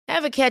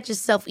Ever catch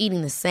yourself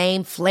eating the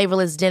same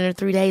flavorless dinner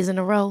 3 days in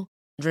a row?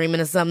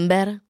 Dreaming of something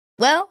better?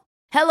 Well,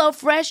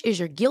 HelloFresh is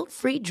your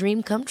guilt-free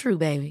dream come true,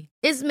 baby.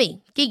 It's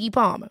me, Keke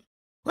Palmer.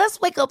 Let's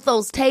wake up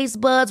those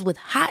taste buds with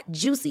hot,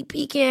 juicy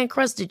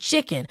pecan-crusted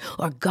chicken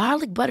or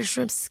garlic butter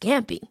shrimp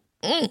scampi.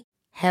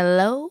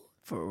 Hello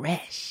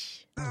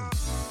Fresh.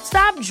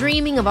 Stop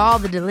dreaming of all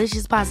the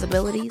delicious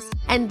possibilities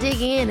and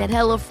dig in at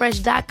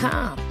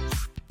HelloFresh.com.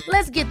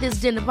 Let's get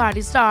this dinner party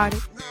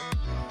started.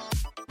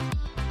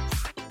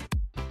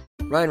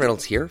 Ryan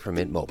Reynolds here from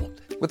Mint Mobile.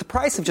 With the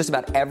price of just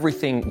about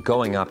everything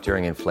going up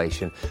during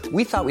inflation,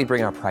 we thought we'd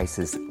bring our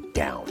prices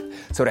down.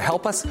 So to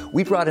help us,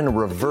 we brought in a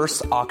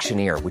reverse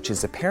auctioneer, which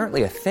is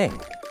apparently a thing.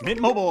 Mint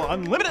Mobile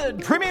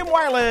Unlimited Premium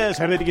Wireless.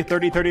 How to get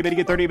 30, 30, bit to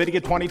get 30, bit to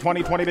get 20,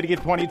 20, 20, bit to get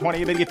 20,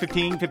 20, bit to get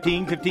 15,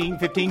 15, 15,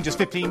 15, just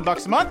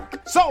 $15 a month?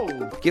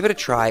 Sold! Give it a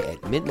try at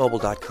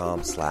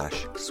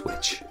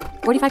mintmobile.com/switch.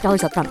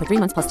 $45 up front for 3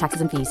 months plus taxes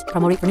and fees.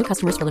 Promo rate for new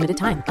customers for limited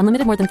time.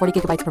 Unlimited more than 40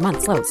 gigabytes per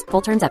month. Slows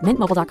full terms at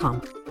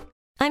mintmobile.com.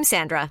 I'm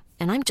Sandra,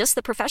 and I'm just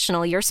the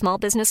professional your small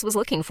business was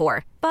looking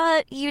for.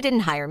 But you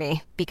didn't hire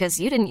me because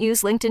you didn't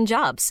use LinkedIn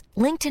Jobs.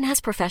 LinkedIn has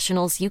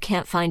professionals you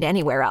can't find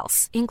anywhere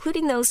else,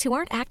 including those who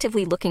aren't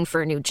actively looking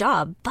for a new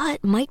job,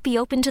 but might be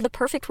open to the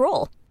perfect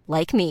role,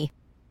 like me.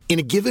 In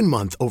a given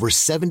month, over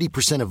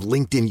 70% of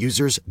LinkedIn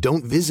users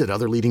don't visit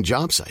other leading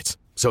job sites.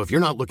 So if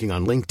you're not looking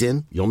on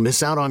LinkedIn, you'll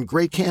miss out on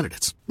great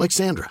candidates like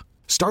Sandra.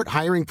 Start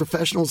hiring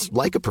professionals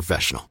like a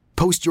professional.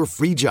 Post your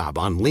free job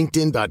on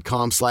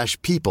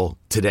linkedin.com/people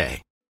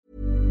today.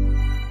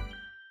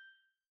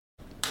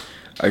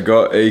 I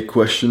got a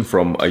question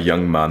from a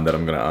young man that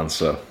I'm going to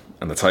answer,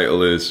 and the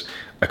title is,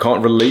 I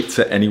can't relate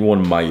to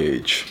anyone my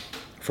age,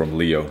 from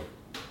Leo.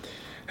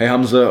 Hey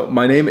Hamza,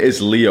 my name is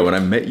Leo and I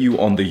met you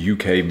on the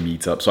UK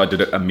meetup. So I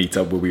did a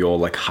meetup where we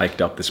all hiked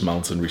up this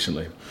mountain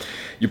recently.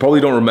 You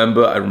probably don't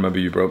remember, I remember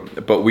you bro,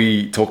 but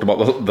we talked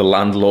about the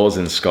land laws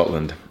in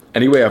Scotland.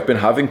 Anyway, I've been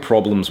having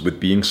problems with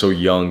being so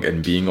young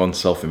and being on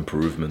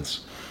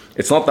self-improvements.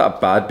 It's not that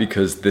bad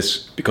because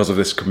of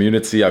this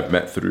community I've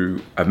met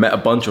a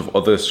bunch of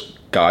other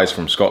guys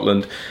from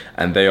Scotland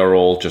and they are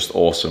all just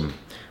awesome.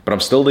 But I'm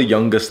still the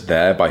youngest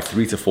there by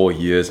 3 to 4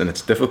 years, and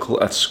it's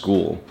difficult at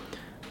school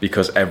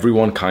because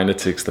everyone kind of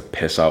takes the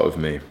piss out of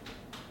me.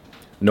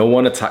 No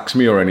one attacks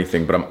me or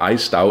anything, but I'm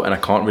iced out and I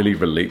can't really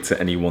relate to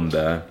anyone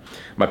there.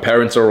 My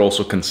parents are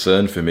also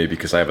concerned for me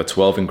because I have a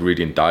 12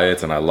 ingredient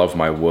diet and I love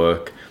my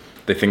work.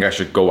 They think I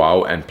should go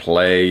out and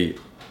play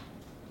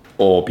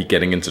or be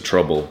getting into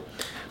trouble.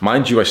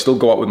 Mind you, I still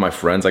go out with my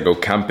friends. I go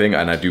camping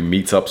and I do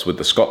meetups with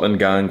the Scotland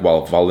gang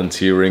while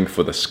volunteering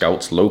for the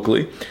scouts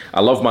locally.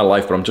 I love my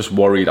life, but I'm just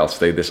worried I'll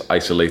stay this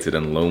isolated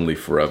and lonely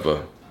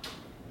forever.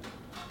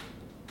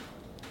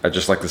 I'd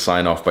just like to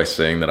sign off by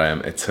saying that I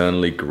am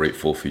eternally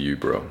grateful for you,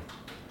 bro.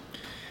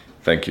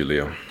 Thank you,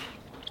 Leo.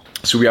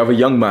 So we have a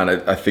young man,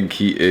 I think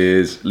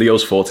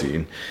Leo's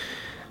 14.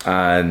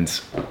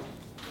 And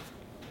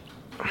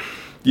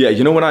yeah,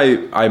 you know when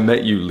I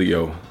met you,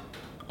 Leo,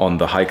 on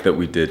the hike that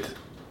we did,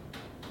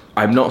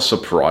 I'm not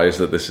surprised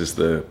that this is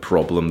the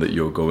problem that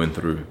you're going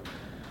through.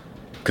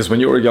 Because when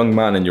you're a young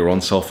man and you're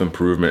on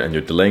self-improvement and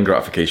you're delaying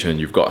gratification and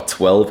you've got a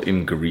 12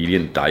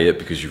 ingredient diet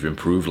because you've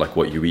improved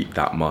what you eat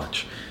that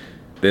much,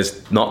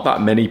 there's not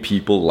that many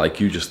people like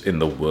you just in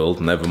the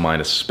world, never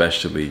mind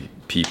especially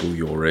people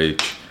your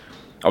age.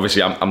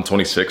 Obviously, I'm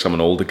 26, I'm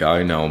an older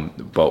guy now,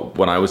 but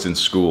when I was in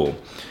school,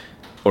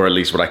 or at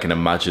least what I can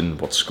imagine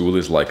what school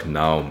is like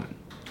now,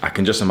 I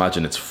can just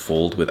imagine it's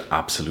filled with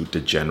absolute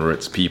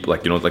degenerates, people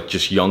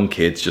just young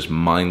kids, just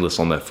mindless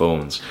on their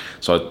phones.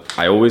 So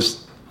I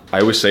always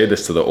say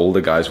this to the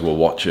older guys who are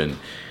watching,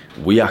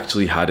 we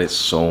actually had it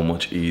so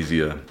much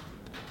easier.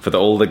 For the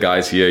older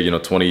guys here,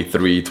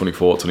 23,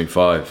 24,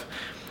 25,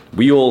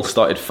 we all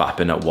started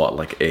fapping at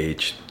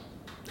age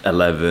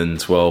 11,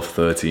 12,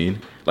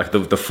 13.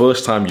 The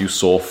first time you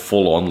saw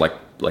full on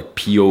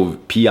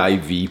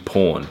PIV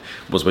porn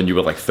was when you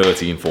were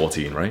 13,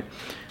 14, right?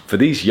 For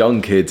these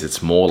young kids,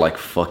 it's more like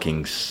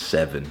fucking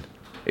 7.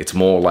 It's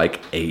more like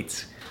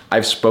 8.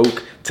 I've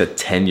spoke to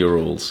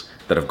 10-year-olds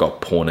that have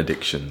got porn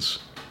addictions.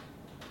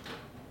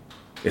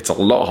 It's a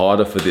lot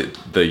harder for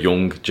the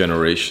young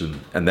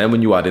generation. And then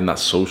when you add in that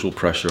social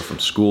pressure from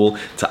school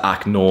to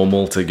act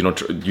normal, to,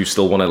 you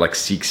still want to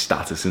seek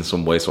status in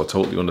some way. So I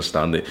totally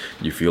understand it.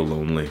 You feel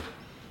lonely.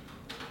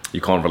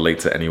 You can't relate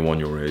to anyone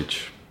your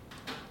age.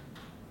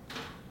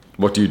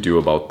 What do you do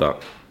about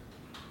that?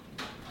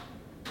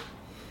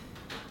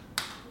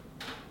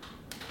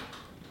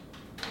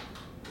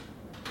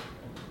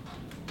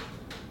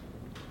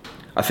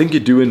 I think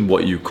you're doing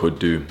what you could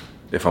do,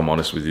 if I'm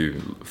honest with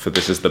you.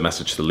 This is the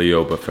message to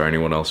Leo, but for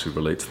anyone else who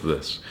relates to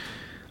this.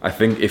 I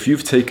think if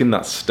you've taken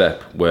that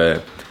step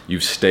where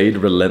you've stayed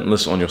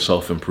relentless on your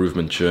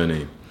self-improvement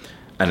journey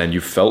and then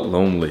you felt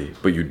lonely,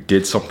 but you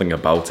did something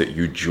about it.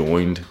 You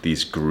joined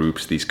these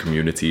groups, these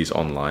communities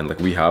online. Like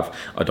we have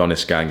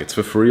Adonis Gang. It's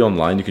for free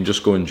online. You can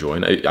just go and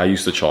join. I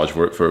used to charge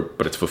for it,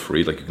 but it's for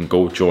free. Like you can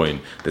go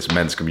join this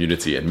men's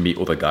community and meet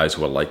other guys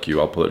who are like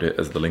you. I'll put it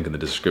as the link in the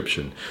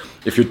description.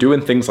 If you're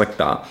doing things like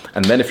that,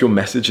 and then if you're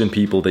messaging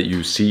people that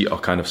you see are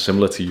kind of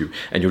similar to you,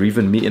 and you're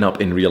even meeting up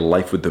in real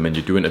life with them, and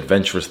you're doing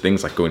adventurous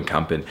things like going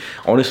camping,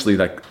 honestly,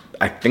 like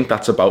I think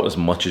that's about as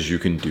much as you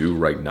can do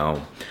right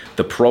now.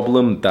 The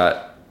problem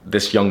that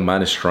this young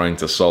man is trying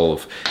to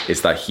solve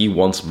is that he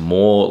wants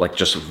more like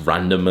just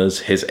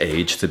randomers his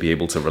age to be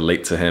able to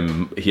relate to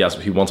him.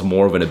 He wants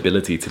more of an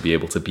ability to be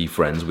able to be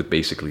friends with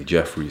basically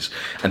Jeffries,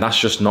 and that's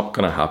just not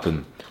going to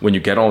happen. When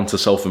you get on to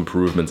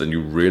self-improvement and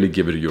you really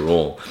give it your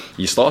all,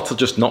 you start to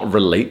just not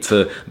relate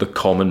to the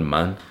common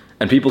man.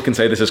 And people can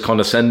say this is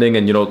condescending,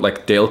 and, you know,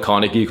 like Dale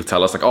Carnegie could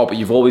tell us like, oh, but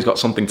you've always got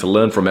something to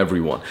learn from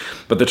everyone.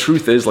 But the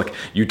truth is, like,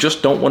 you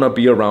just don't want to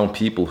be around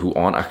people who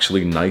aren't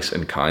actually nice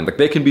and kind. Like,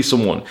 there can be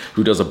someone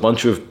who does a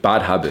bunch of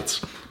bad habits,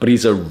 but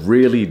he's a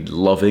really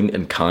loving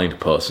and kind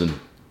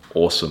person.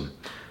 Awesome.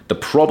 The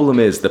problem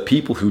is the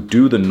people who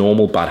do the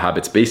normal bad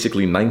habits,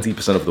 basically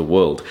 90% of the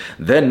world,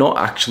 they're not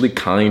actually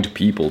kind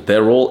people.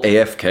 They're all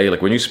AFK.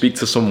 Like when you speak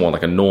to someone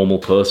like a normal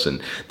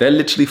person, they're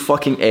literally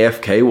fucking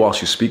AFK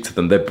whilst you speak to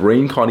them. Their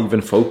brain can't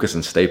even focus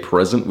and stay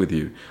present with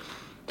you.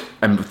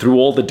 And through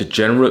all the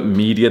degenerate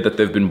media that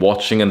they've been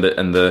watching and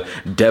the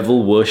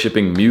devil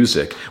worshipping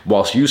music,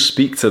 whilst you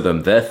speak to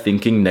them, they're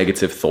thinking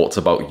negative thoughts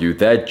about you.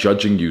 They're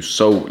judging you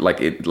so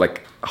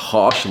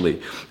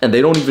harshly, and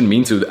they don't even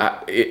mean to.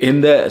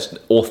 In their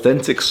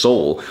authentic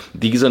soul,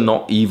 these are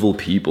not evil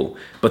people,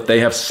 but they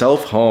have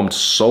self-harmed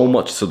so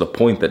much to the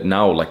point that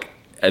now, like,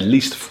 at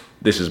least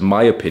this is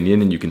my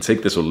opinion, and you can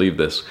take this or leave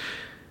this.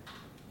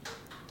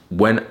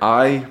 When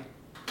I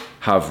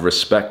have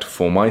respect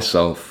for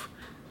myself,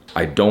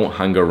 I don't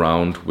hang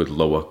around with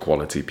lower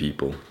quality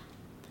people.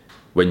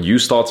 When you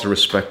start to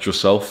respect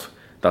yourself,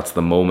 that's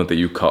the moment that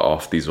you cut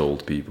off these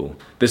old people.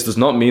 This does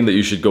not mean that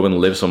you should go and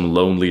live some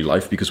lonely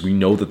life, because we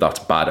know that that's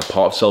bad. A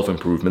part of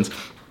self-improvement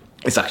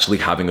is actually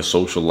having a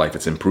social life.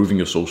 It's improving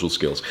your social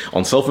skills.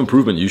 On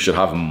self-improvement, you should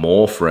have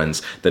more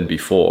friends than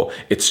before.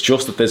 It's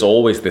just that there's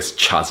always this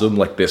chasm,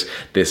 like this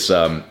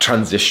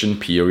transition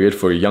period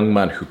for a young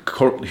man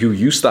who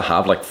used to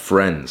have like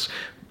friends,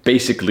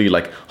 basically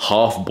like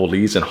half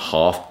bullies and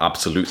half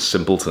absolute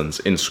simpletons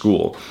in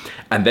school.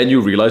 And then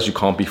you realize you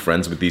can't be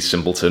friends with these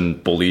simpleton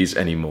bullies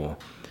anymore.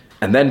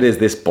 And then there's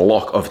this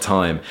block of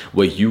time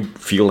where you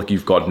feel like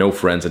you've got no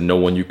friends and no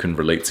one you can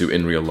relate to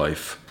in real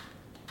life.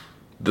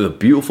 The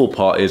beautiful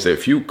part is that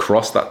if you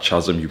cross that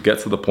chasm, you get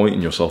to the point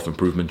in your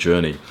self-improvement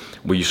journey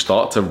where you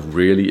start to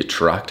really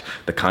attract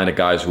the kind of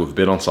guys who have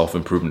been on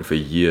self-improvement for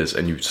years,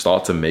 and you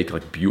start to make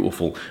like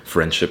beautiful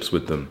friendships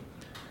with them.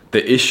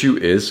 The issue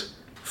is,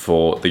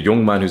 for the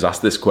young man who's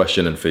asked this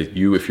question, and for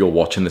you, if you're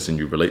watching this and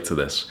you relate to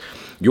this,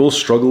 you'll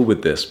struggle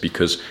with this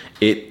because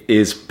it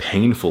is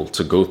painful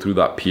to go through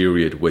that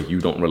period where you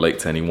don't relate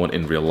to anyone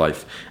in real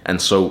life.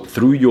 And so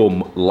through your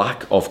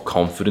lack of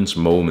confidence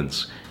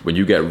moments, when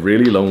you get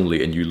really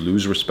lonely and you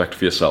lose respect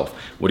for yourself,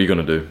 what are you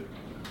going to do?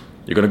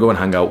 You're going to go and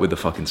hang out with the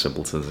fucking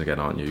simpletons again,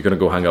 aren't you? You're going to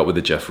go hang out with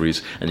the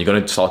Jeffries, and you're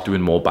going to start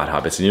doing more bad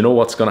habits. And you know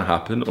what's going to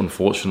happen,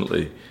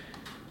 unfortunately?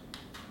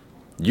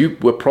 You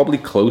were probably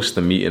close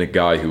to meeting a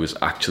guy who was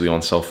actually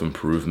on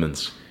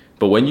self-improvements.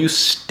 But when you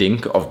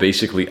stink of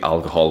basically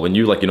alcohol, when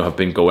you have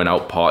been going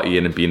out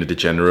partying and being a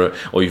degenerate,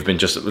 or you've been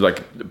just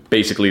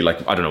basically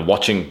I don't know,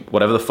 watching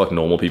whatever the fuck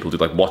normal people do,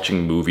 like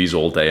watching movies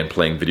all day and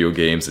playing video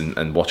games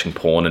and watching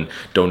porn and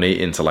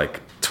donating to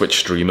like Twitch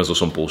streamers or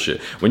some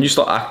bullshit. When you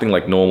start acting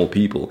like normal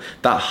people,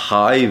 that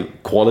high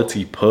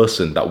quality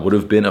person that would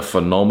have been a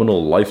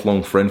phenomenal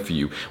lifelong friend for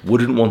you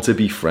wouldn't want to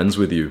be friends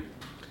with you.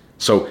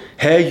 So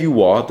here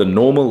you are, the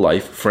normal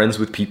life, friends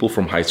with people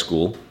from high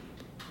school.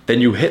 Then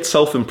you hit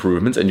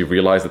self-improvement and you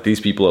realize that these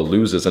people are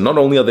losers. And not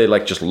only are they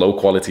like just low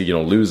quality,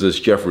 losers,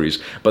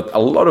 Jeffries, but a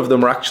lot of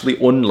them are actually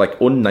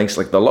unnice.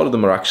 Like a lot of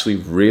them are actually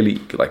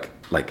really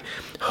like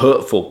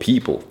hurtful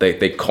people.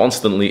 They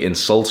constantly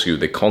insult you.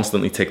 They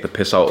constantly take the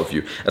piss out of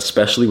you,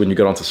 especially when you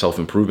get onto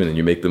self-improvement and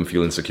you make them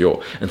feel insecure.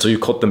 And so you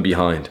cut them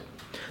behind.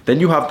 Then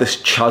you have this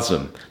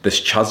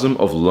chasm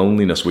of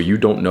loneliness where you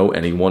don't know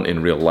anyone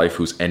in real life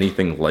who's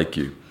anything like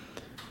you.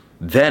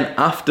 Then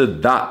after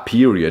that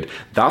period,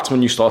 that's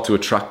when you start to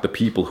attract the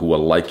people who are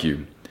like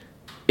you.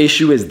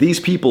 Issue is, these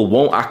people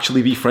won't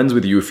actually be friends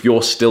with you if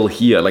you're still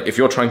here. Like if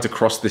you're trying to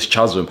cross this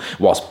chasm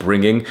whilst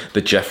bringing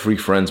the Jeffrey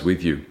friends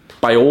with you.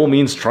 By all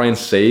means, try and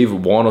save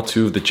one or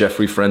two of the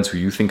Jeffrey friends who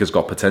you think has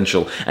got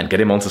potential and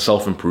get him onto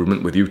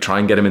self-improvement with you. Try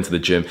and get him into the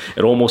gym.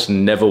 It almost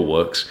never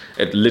works.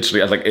 It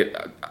literally,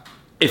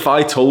 if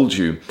I told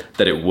you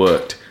that it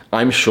worked,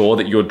 I'm sure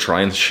that you'd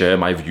try and share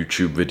my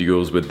YouTube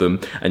videos with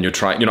them, and you'd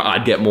try,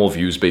 I'd get more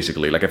views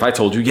basically. Like if I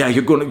told you, yeah,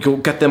 you're going to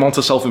get them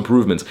onto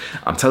self-improvement,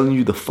 I'm telling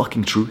you the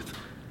fucking truth.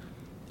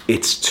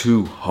 It's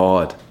too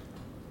hard.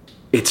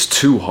 It's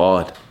too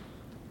hard.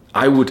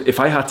 If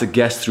I had to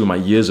guess through my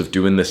years of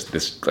doing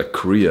this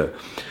career,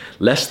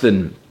 less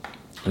than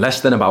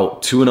less than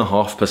about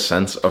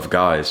 2.5% of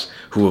guys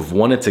who have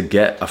wanted to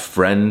get a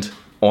friend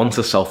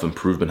onto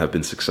self-improvement have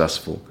been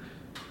successful.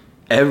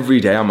 Every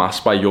day I'm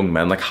asked by young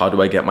men, like, how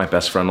do I get my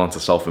best friend onto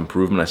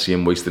self-improvement? I see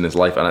him wasting his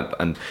life,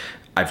 and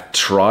I've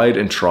tried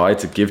and tried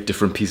to give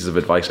different pieces of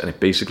advice, and it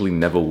basically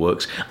never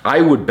works.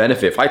 I would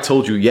benefit if I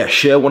told you, yeah,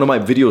 share one of my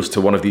videos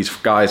to one of these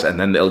guys and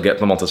then it'll get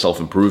them onto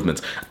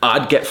self-improvement.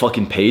 I'd get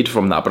fucking paid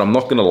from that, but I'm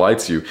not gonna lie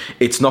to you.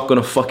 It's not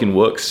gonna fucking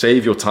work.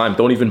 Save your time.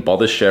 Don't even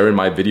bother sharing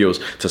my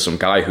videos to some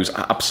guy who's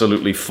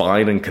absolutely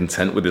fine and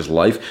content with his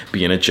life,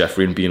 being a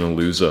Jeffrey and being a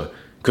loser.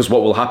 Because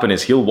what will happen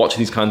is he'll watch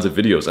these kinds of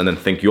videos and then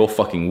think you're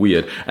fucking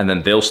weird, and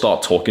then they'll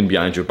start talking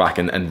behind your back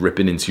and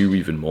ripping into you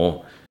even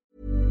more.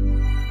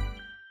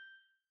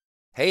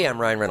 Hey, I'm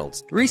Ryan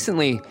Reynolds.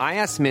 Recently, I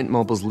asked Mint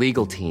Mobile's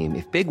legal team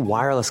if big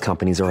wireless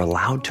companies are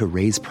allowed to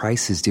raise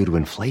prices due to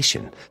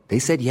inflation. They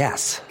said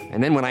yes.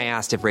 And then when I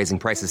asked if raising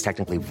prices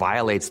technically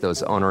violates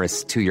those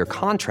onerous 2-year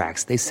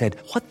contracts, they said,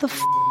 what the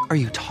f*** are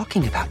you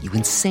talking about, you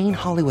insane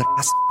Hollywood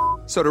ass f-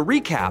 So to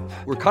recap,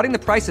 we're cutting the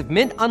price of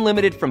Mint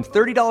Unlimited from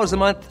 $30 a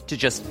month to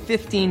just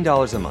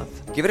 $15 a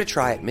month. Give it a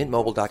try at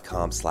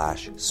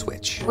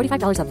mintmobile.com/switch.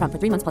 $45 up front for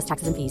 3 months plus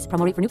taxes and fees.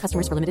 Promo rate for new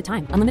customers for limited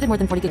time. Unlimited more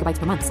than 40 gigabytes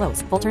per month.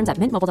 Slows full terms at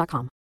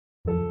mintmobile.com.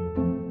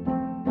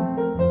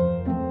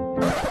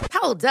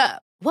 Hold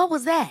up. What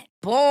was that?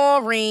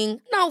 Boring.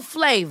 No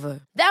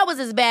flavor. That was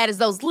as bad as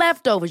those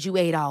leftovers you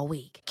ate all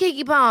week.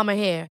 Keke Palmer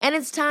here, and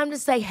it's time to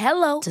say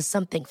hello to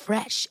something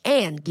fresh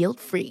and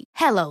guilt-free.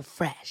 Hello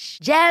Fresh.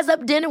 Jazz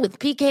up dinner with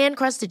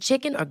pecan-crusted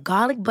chicken or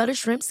garlic butter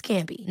shrimp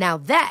scampi. Now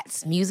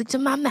that's music to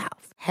my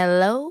mouth.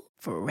 Hello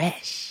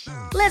Fresh.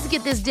 Let's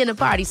get this dinner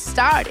party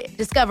started.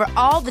 Discover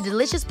all the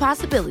delicious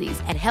possibilities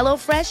at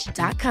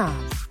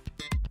hellofresh.com.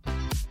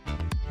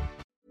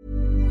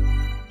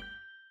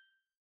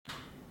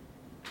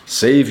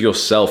 Save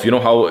yourself. You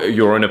know how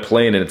you're in a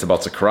plane and it's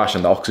about to crash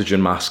and the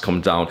oxygen mask come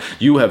down?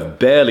 You have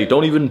barely,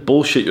 don't even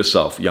bullshit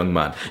yourself, young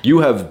man. You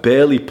have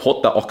barely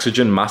put that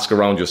oxygen mask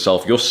around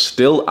yourself. You're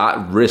still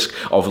at risk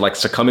of like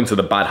succumbing to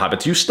the bad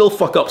habits. You still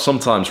fuck up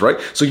sometimes, right?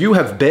 So you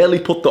have barely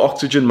put the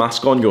oxygen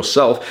mask on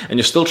yourself and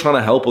you're still trying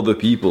to help other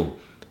people.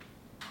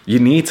 You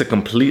need to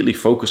completely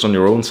focus on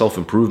your own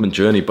self-improvement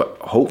journey, but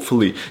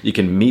hopefully you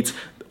can meet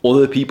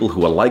other people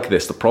who are like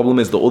this. The problem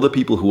is the other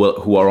people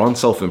who are on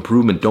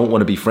self-improvement don't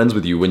want to be friends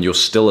with you when you're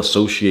still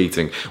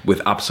associating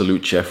with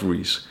absolute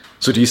Jeffreys.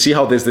 So do you see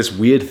how there's this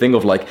weird thing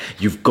of like,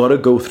 you've got to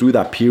go through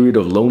that period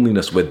of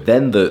loneliness where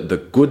then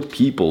the good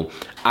people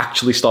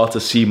actually start to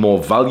see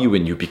more value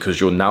in you because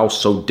you're now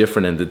so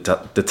different and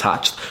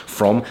detached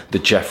from the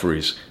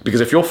Jeffreys. Because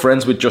if you're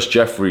friends with just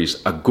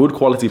Jeffreys, a good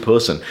quality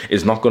person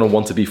is not going to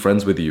want to be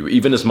friends with you.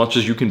 Even as much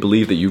as you can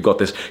believe that you've got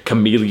this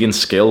chameleon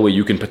skill where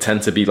you can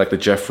pretend to be like the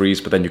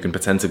Jeffreys, but then you can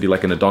pretend to be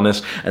like an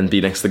Adonis and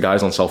be next to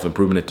guys on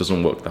self-improvement, it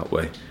doesn't work that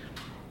way.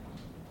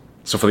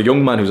 So for the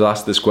young man who's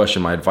asked this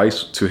question, my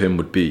advice to him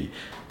would be,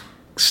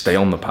 stay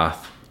on the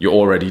path. You're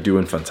already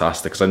doing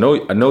fantastic. Because I know,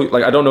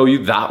 like, I don't know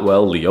you that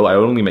well, Leo. I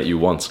only met you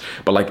once.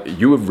 But, like,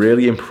 you have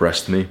really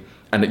impressed me.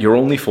 And you're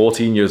only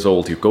 14 years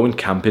old. You go and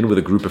camping with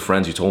a group of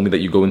friends. You told me that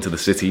you go into the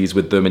cities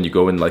with them and you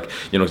go and, like,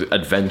 you know,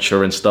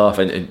 adventure and stuff.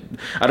 And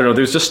I don't know,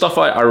 there's just stuff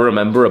I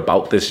remember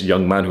about this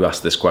young man who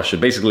asked this question.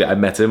 Basically, I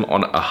met him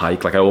on a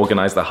hike. Like, I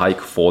organized a hike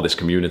for this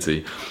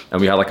community. And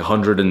we had, like,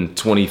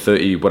 120,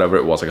 30, whatever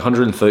it was. Like,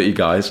 130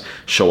 guys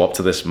show up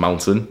to this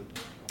mountain.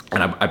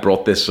 And I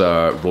brought this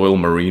Royal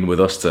Marine with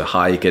us to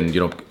hike and,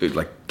 you know,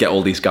 like get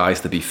all these guys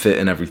to be fit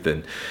and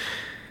everything.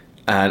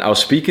 And I was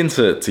speaking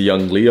to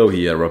young Leo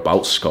here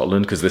about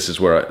Scotland, because this is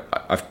where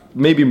I've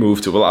maybe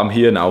moved to. Well, I'm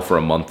here now for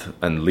a month,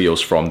 and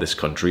Leo's from this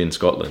country in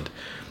Scotland.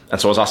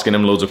 And so I was asking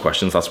him loads of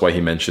questions. That's why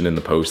he mentioned in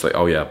the post, like,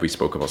 oh yeah, we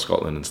spoke about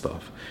Scotland and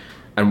stuff.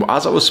 And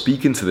as I was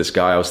speaking to this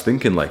guy, I was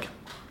thinking, like,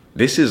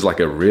 this is like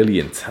a really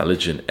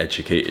intelligent,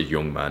 educated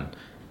young man.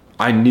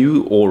 I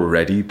knew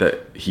already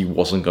that he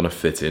wasn't going to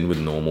fit in with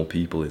normal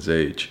people his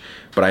age,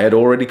 but I had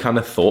already kind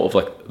of thought of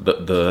like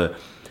the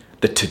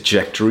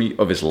trajectory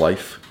of his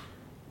life.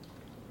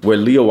 Where,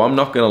 Leo, I'm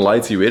not going to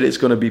lie to you, it is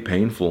going to be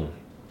painful.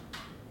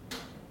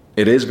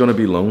 It is going to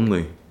be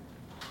lonely.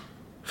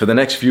 For the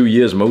next few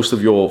years, most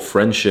of your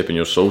friendship and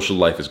your social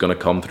life is going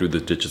to come through the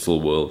digital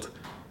world.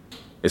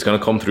 It's going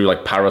to come through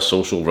like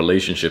parasocial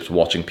relationships,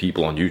 watching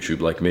people on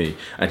YouTube like me,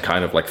 and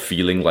kind of like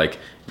feeling like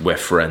we're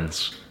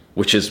friends.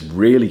 Which is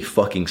really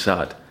fucking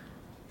sad.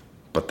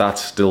 But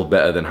that's still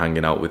better than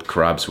hanging out with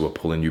crabs who are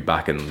pulling you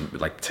back and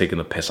like taking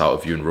the piss out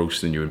of you and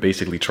roasting you and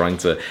basically trying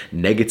to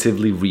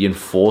negatively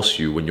reinforce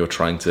you when you're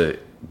trying to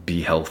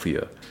be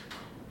healthier.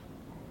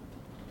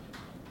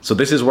 So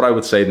this is what I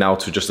would say now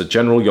to just a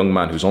general young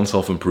man who's on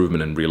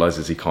self-improvement and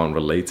realizes he can't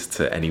relate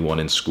to anyone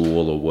in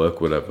school or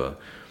work, whatever.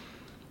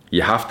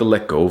 You have to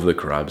let go of the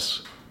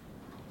crabs.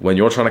 When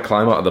you're trying to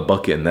climb out of the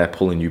bucket and they're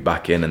pulling you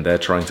back in and they're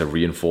trying to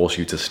reinforce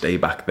you to stay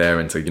back there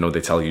and to, you know,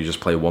 they tell you just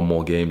play one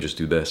more game, just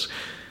do this.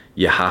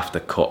 You have to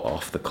cut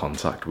off the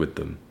contact with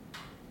them.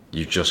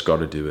 You just got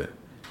to do it.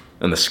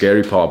 And the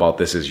scary part about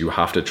this is you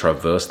have to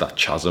traverse that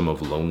chasm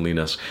of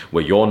loneliness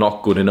where you're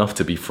not good enough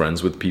to be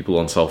friends with people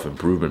on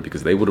self-improvement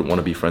because they wouldn't want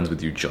to be friends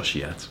with you just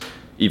yet.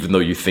 Even though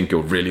you think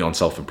you're really on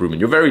self-improvement.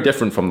 You're very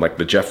different from like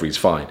the Jeffreys,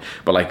 fine.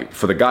 But like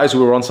for the guys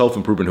who are on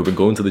self-improvement, who've been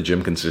going to the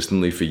gym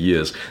consistently for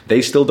years,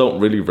 they still don't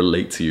really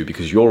relate to you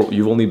because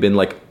you've only been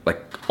like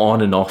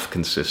on and off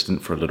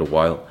consistent for a little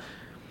while.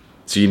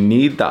 So you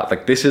need that.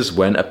 Like this is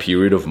when a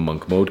period of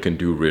monk mode can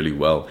do really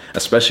well,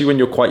 especially when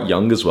you're quite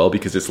young as well,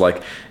 because it's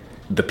like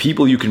the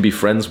people you can be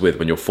friends with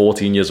when you're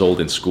 14 years old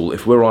in school,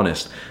 if we're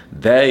honest,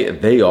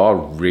 they are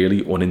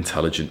really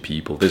unintelligent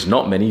people. There's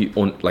not many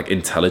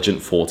intelligent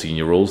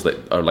 14-year-olds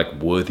that are like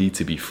worthy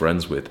to be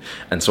friends with.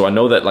 And so I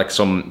know that like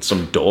some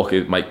dork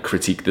might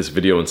critique this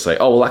video and say,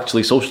 oh, well,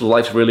 actually social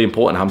life's really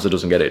important. Hamza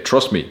doesn't get it.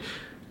 Trust me,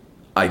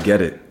 I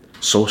get it.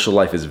 Social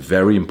life is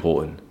very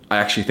important. I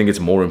actually think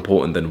it's more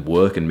important than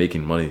work and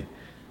making money.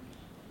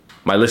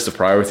 My list of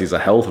priorities are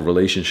health,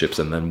 relationships,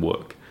 and then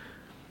work.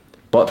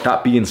 But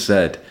that being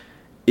said,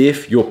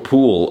 if your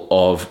pool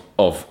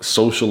of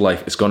social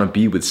life is going to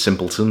be with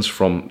simpletons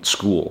from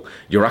school,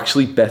 you're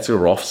actually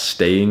better off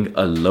staying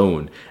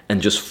alone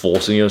and just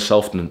forcing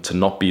yourself to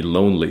not be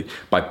lonely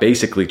by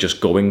basically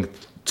just going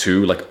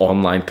to like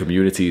online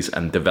communities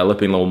and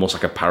developing almost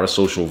like a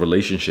parasocial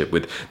relationship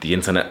with the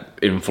internet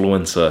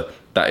influencer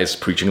that is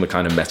preaching the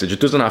kind of message.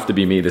 It doesn't have to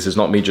be me. This is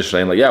not me just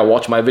saying like, yeah,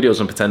 watch my videos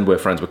and pretend we're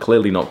friends. We're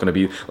clearly not going to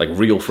be like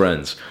real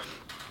friends.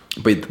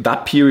 But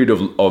that period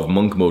of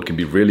monk mode can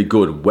be really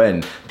good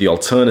when the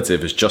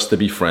alternative is just to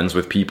be friends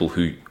with people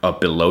who are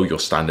below your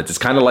standards. It's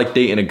kind of like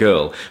dating a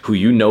girl who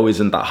you know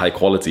isn't that high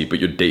quality, but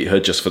you date her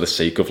just for the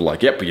sake of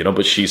like, yeah,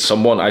 but she's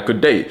someone I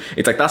could date.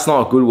 It's like, that's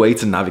not a good way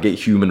to navigate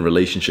human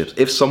relationships.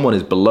 If someone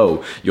is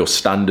below your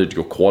standard,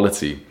 your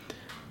quality,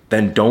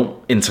 then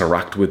don't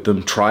interact with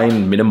them. Try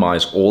and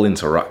minimize all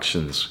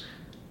interactions.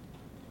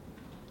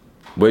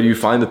 Where do you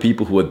find the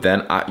people who are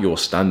then at your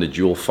standard?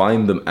 You'll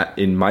find them,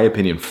 in my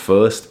opinion,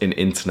 first in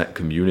internet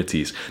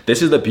communities.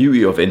 This is the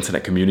beauty of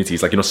internet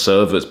communities, like,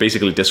 servers,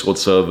 basically Discord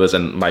servers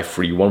and my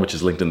free one, which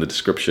is linked in the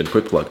description,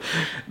 quick plug.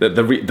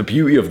 The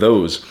beauty of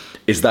those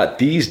is that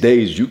these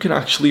days you can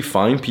actually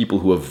find people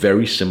who are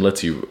very similar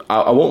to you.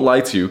 I won't lie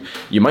to you,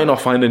 you might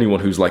not find anyone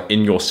who's like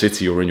in your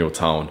city or in your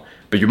town,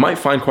 but you might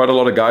find quite a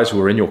lot of guys who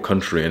are in your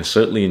country and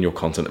certainly in your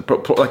continent,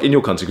 like in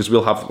your country, because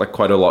we'll have like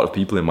quite a lot of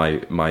people in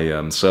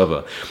my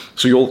server.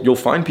 So you'll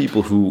find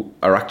people who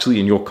are actually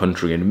in your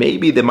country, and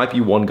maybe there might be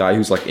one guy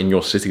who's like in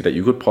your city that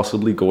you could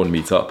possibly go and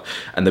meet up.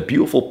 And the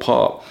beautiful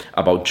part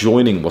about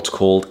joining what's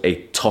called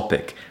a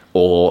topic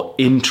or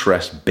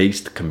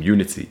interest-based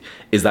community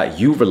is that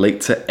you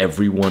relate to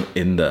everyone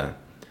in there.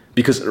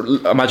 Because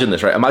imagine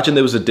this, right? Imagine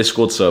there was a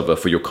Discord server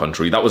for your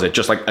country. That was it,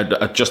 just like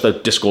just a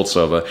Discord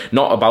server,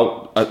 not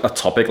about a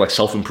topic like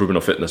self-improvement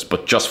or fitness,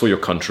 but just for your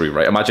country,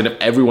 right? Imagine if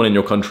everyone in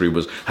your country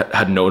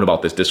had known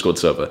about this Discord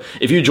server.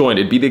 If you joined,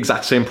 it'd be the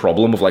exact same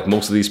problem of like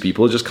most of these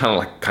people are just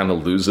kind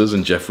of losers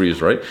and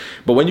Jeffreys, right?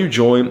 But when you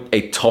join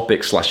a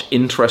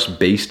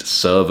topic/interest-based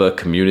server,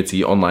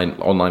 community,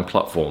 online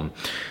platform,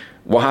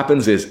 what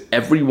happens is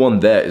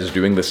everyone there is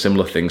doing the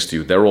similar things to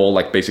you. They're all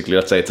like, basically,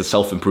 let's say it's a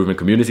self-improvement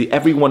community.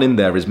 Everyone in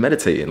there is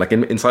meditating. Like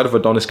inside of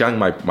Adonis Gang,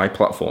 my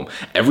platform,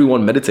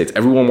 everyone meditates.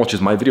 Everyone watches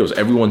my videos.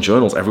 Everyone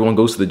journals. Everyone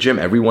goes to the gym.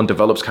 Everyone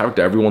develops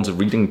character. Everyone's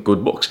reading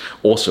good books.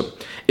 Awesome.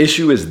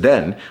 Issue is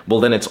then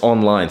it's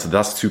online. So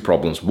that's two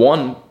problems.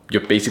 One,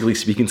 you're basically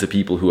speaking to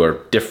people who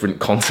are different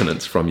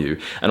continents from you.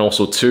 And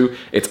also two,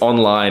 it's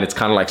online. It's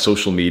kind of like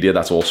social media.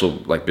 That's also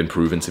like been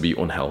proven to be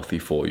unhealthy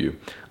for you.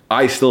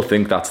 I still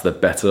think that's the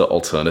better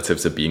alternative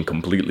to being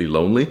completely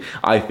lonely.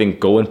 I think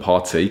go and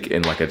partake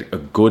in like a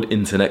good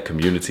internet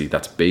community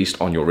that's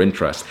based on your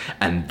interest,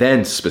 and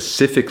then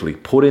specifically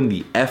put in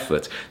the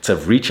effort to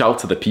reach out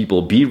to the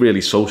people, be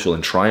really social,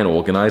 and try and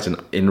organize an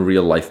in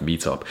real life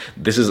meetup.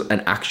 This is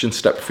an action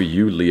step for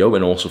you, Leo,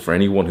 and also for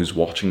anyone who's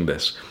watching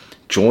this.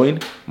 Join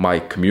my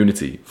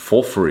community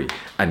for free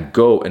and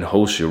go and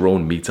host your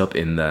own meetup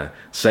in there.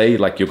 Say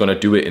like you're going to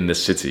do it in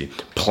this city.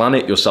 Plan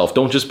it yourself.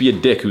 Don't just be a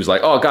dick who's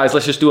like, oh guys,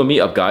 let's just do a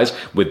meetup, guys,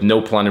 with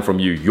no planning from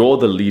you. You're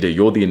the leader.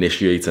 You're the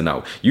initiator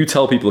now. You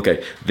tell people,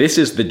 okay, this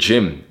is the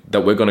gym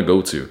that we're going to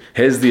go to.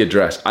 Here's the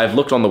address. I've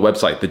looked on the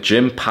website. The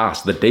gym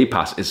pass, the day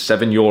pass is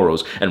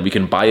 €7 and we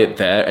can buy it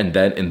there and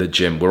then in the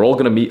gym. We're all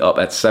going to meet up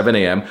at 7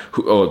 a.m.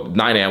 or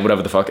 9 a.m.,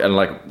 whatever the fuck. And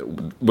like,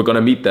 we're going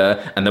to meet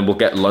there and then we'll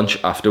get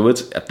lunch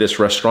afterwards at this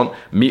restaurant.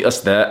 Meet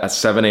us there at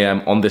 7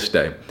 a.m. on this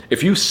day.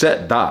 If you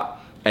set that,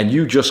 and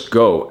you just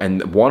go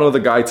and one other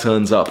guy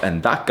turns up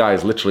and that guy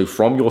is literally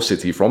from your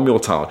city, from your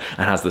town,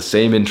 and has the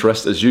same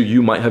interest as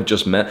you might have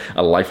just met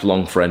a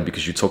lifelong friend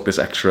because you took this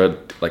extra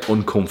like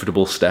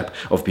uncomfortable step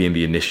of being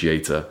the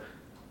initiator.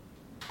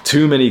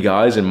 Too many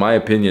guys, in my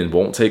opinion,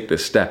 won't take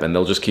this step and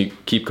they'll just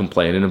keep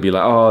complaining and be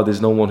like, oh,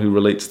 there's no one who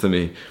relates to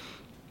me.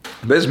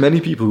 There's many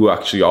people who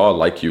actually are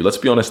like you. Let's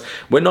be honest,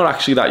 we're not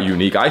actually that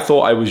unique. I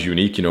thought I was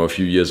unique, a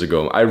few years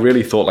ago. I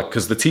really thought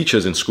because the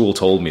teachers in school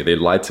told me, they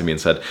lied to me and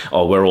said,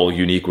 oh, we're all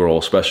unique, we're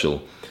all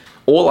special.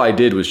 All I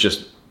did was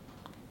just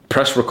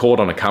press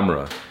record on a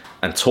camera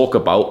and talk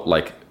about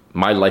like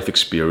my life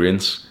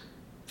experience,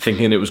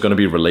 thinking it was going to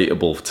be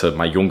relatable to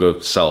my younger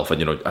self and,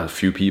 you know, a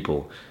few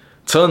people.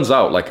 Turns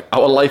out, like,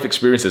 our life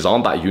experiences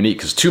aren't that unique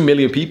because 2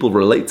 million people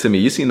relate to me.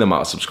 You've seen the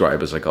amount of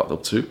subscribers I got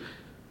up to.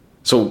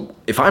 So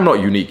if I'm not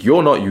unique,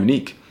 you're not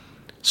unique.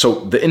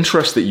 So the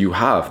interest that you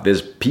have,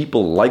 there's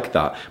people like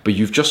that, but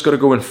you've just got to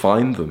go and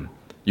find them.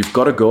 You've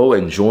got to go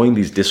and join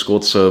these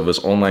Discord servers,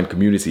 online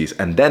communities.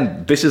 And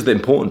then this is the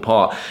important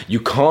part. You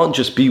can't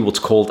just be what's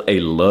called a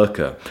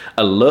lurker.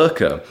 A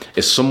lurker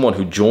is someone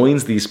who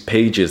joins these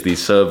pages,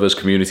 these servers,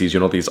 communities, you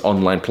know, these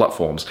online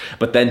platforms,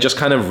 but then just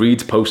kind of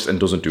reads posts and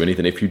doesn't do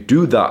anything. If you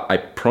do that, I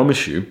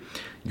promise you,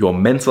 your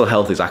mental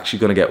health is actually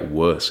going to get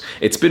worse.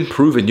 It's been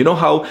proven. You know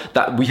how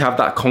that we have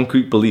that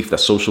concrete belief that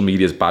social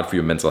media is bad for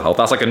your mental health?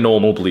 That's like a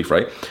normal belief,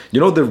 right?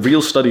 You know, the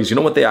real studies, you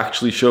know what they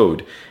actually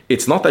showed?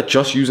 It's not that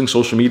just using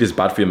social media is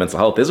bad for your mental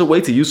health. There's a way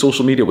to use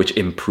social media which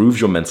improves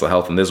your mental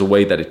health, and there's a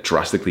way that it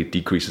drastically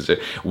decreases it.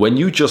 When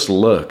you just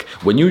lurk,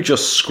 when you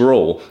just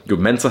scroll, your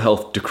mental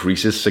health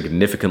decreases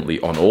significantly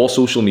on all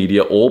social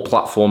media, all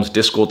platforms,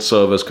 Discord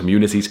servers,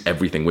 communities,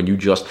 everything, when you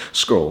just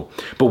scroll.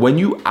 But when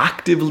you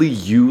actively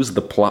use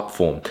the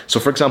platform, so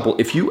for example,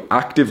 if you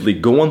actively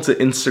go onto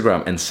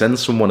Instagram and send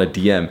someone a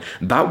DM,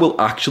 that will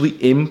actually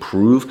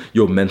improve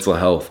your mental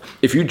health.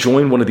 If you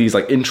join one of these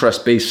like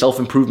interest-based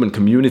self-improvement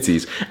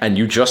communities and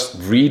you just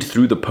read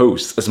through the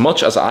posts, as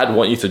much as I'd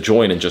want you to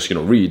join and just, you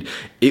know, read,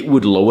 it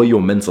would lower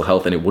your mental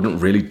health and it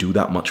wouldn't really do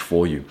that much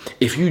for you.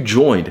 If you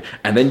joined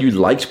and then you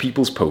liked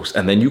people's posts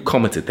and then you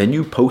commented, then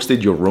you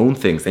posted your own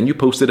things, then you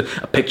posted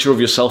a picture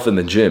of yourself in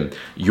the gym,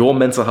 your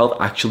mental health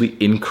actually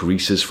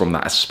increases from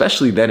that,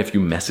 especially then if you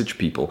message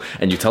people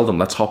and you tell them,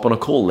 let's hop on a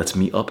call, let's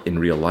meet up in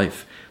real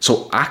life.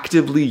 So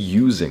actively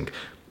using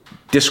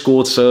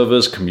Discord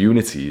servers,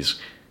 communities,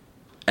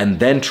 and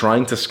then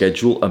trying to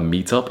schedule a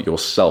meetup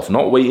yourself,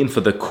 not waiting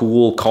for the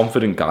cool,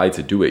 confident guy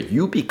to do it.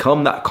 You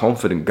become that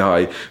confident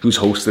guy who's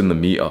hosting the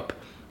meetup.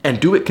 And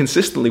do it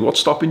consistently.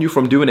 What's stopping you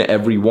from doing it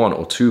every 1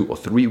 or 2 or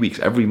 3 weeks,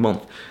 every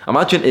month?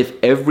 Imagine if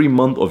every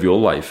month of your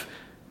life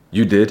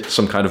you did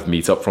some kind of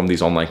meetup from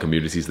these online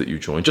communities that you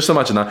joined. Just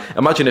imagine that.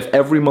 Imagine if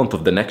every month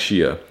of the next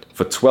year,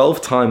 for 12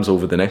 times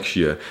over the next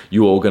year,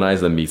 you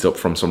organize a meetup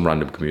from some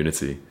random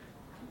community.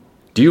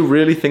 Do you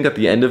really think at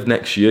the end of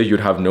next year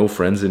you'd have no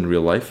friends in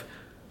real life?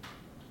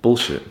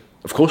 Bullshit.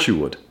 Of course you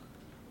would.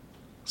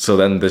 So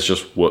then there's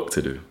just work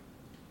to do.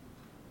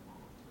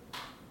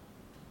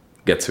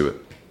 Get to it.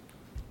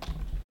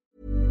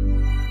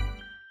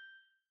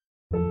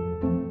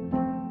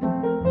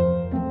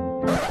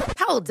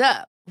 Hold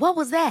up. What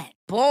was that?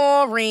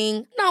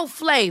 Boring. No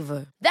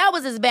flavor. That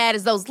was as bad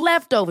as those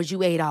leftovers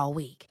you ate all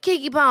week.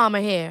 Keke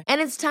Palmer here.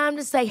 And it's time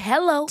to say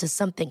hello to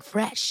something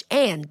fresh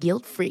and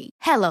guilt-free.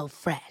 Hello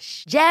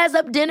Fresh. Jazz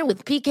up dinner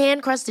with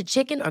pecan-crusted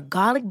chicken or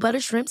garlic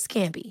butter shrimp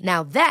scampi.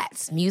 Now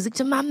that's music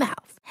to my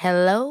mouth.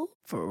 Hello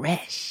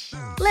Fresh.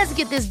 Let's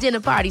get this dinner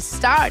party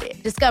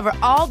started. Discover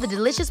all the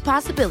delicious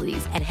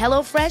possibilities at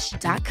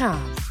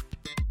hellofresh.com.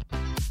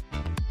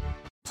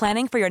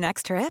 Planning for your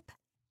next trip?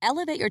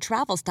 Elevate your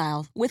travel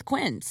style with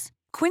Quince.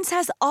 Quince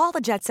has all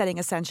the jet-setting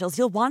essentials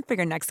you'll want for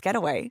your next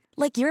getaway,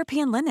 like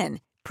European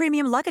linen,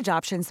 premium luggage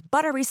options,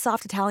 buttery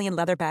soft Italian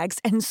leather bags,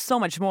 and so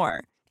much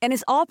more. And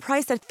is all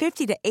priced at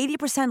 50 to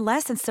 80%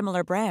 less than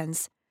similar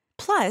brands.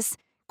 Plus,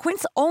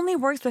 Quince only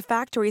works with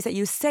factories that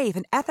use safe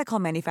and ethical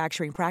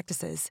manufacturing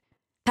practices.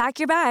 Pack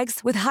your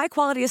bags with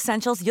high-quality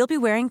essentials you'll be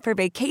wearing for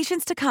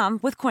vacations to come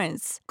with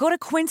Quince. Go to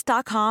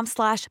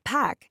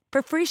quince.com/pack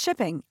for free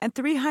shipping and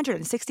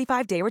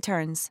 365-day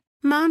returns.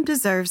 Mom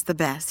deserves the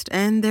best,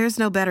 and there's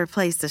no better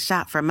place to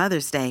shop for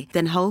Mother's Day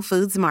than Whole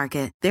Foods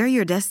Market. They're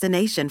your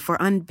destination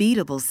for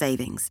unbeatable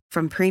savings,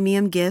 from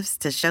premium gifts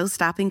to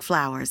show-stopping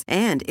flowers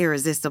and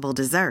irresistible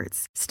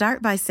desserts.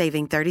 Start by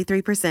saving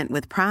 33%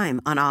 with Prime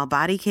on all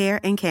body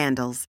care and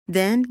candles.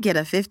 Then get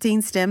a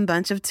 15-stem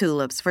bunch of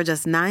tulips for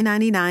just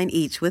 $9.99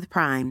 each with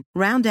Prime.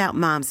 Round out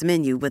Mom's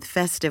menu with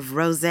festive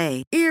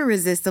rosé,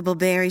 irresistible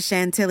berry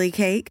chantilly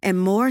cake,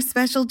 and more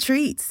special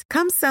treats.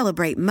 Come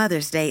celebrate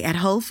Mother's Day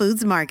at Whole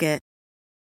Foods Market.